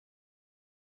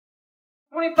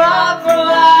25 for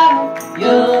life,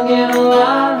 young and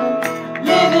alive,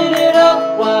 living it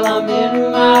up while I'm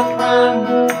in my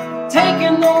prime,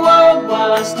 taking the world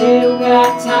while I still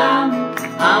got time.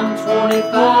 I'm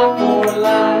 25 for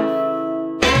life.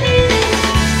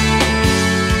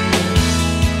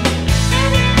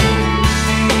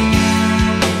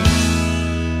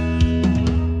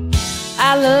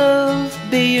 I love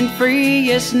being free,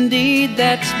 yes indeed,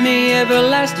 that's me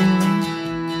everlastingly.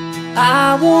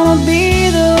 I wanna be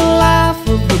the life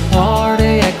of the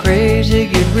party, act crazy,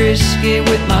 get risky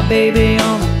with my baby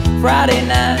on a Friday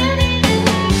night.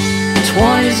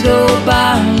 20s go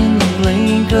by in the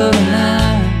blink of an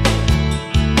eye.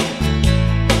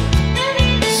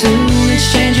 Soon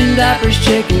it's changing diapers,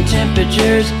 checking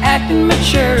temperatures, acting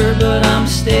mature, but I'm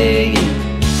staying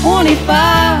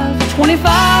 25,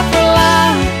 25 for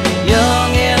life,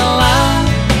 young and alive,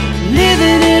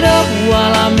 living it up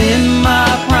while I'm in my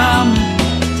prime,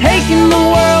 taking the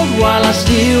world while I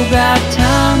still got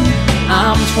time.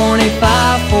 I'm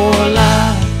 25 for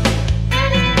life.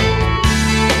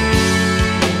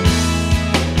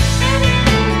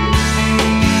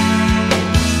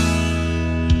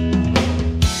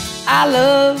 I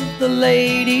love the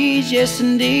ladies, yes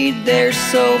indeed, they're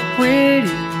so pretty.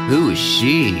 Who is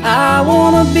she? I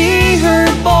wanna be her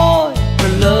boy,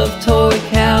 her love toy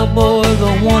cowboy,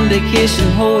 the one to kiss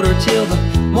and hold her till the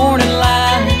morning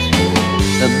light.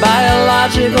 The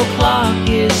biological clock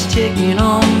is ticking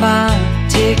on by,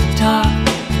 tick-tock,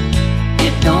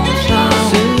 it don't stop.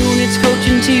 Soon it's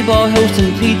coaching T-ball,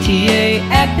 hosting PTA,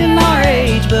 acting our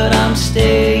age, but I'm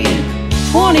staying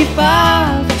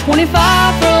 25,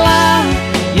 25 for life,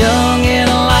 young and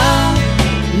alive,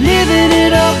 living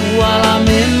it up while I'm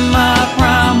in my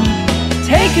prime,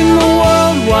 taking the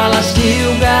world while I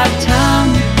still got time.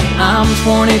 I'm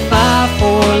 25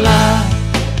 for life.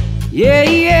 Yeah,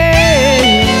 yeah.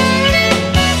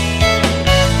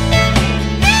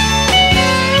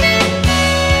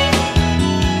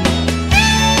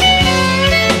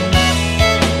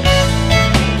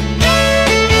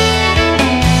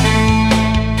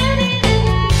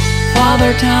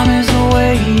 Father time is a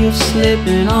way of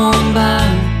slipping on by,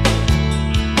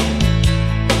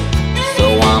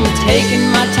 so I'm taking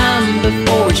my time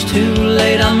before it's too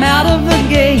late. I'm out of the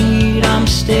gate, I'm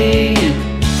staying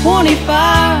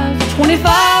 25,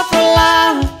 25 for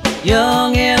life,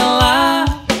 young and alive,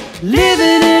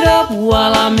 living it up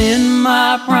while I'm in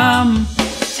my prime,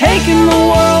 taking the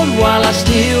world while I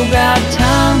still got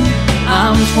time.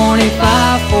 I'm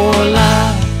 25 for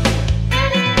life.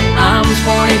 I'm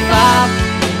 25,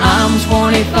 I'm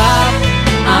 25,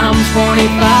 I'm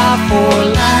 25 for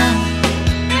life.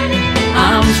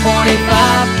 I'm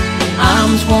 25,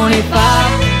 I'm 25,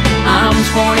 I'm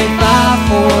 25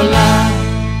 for life.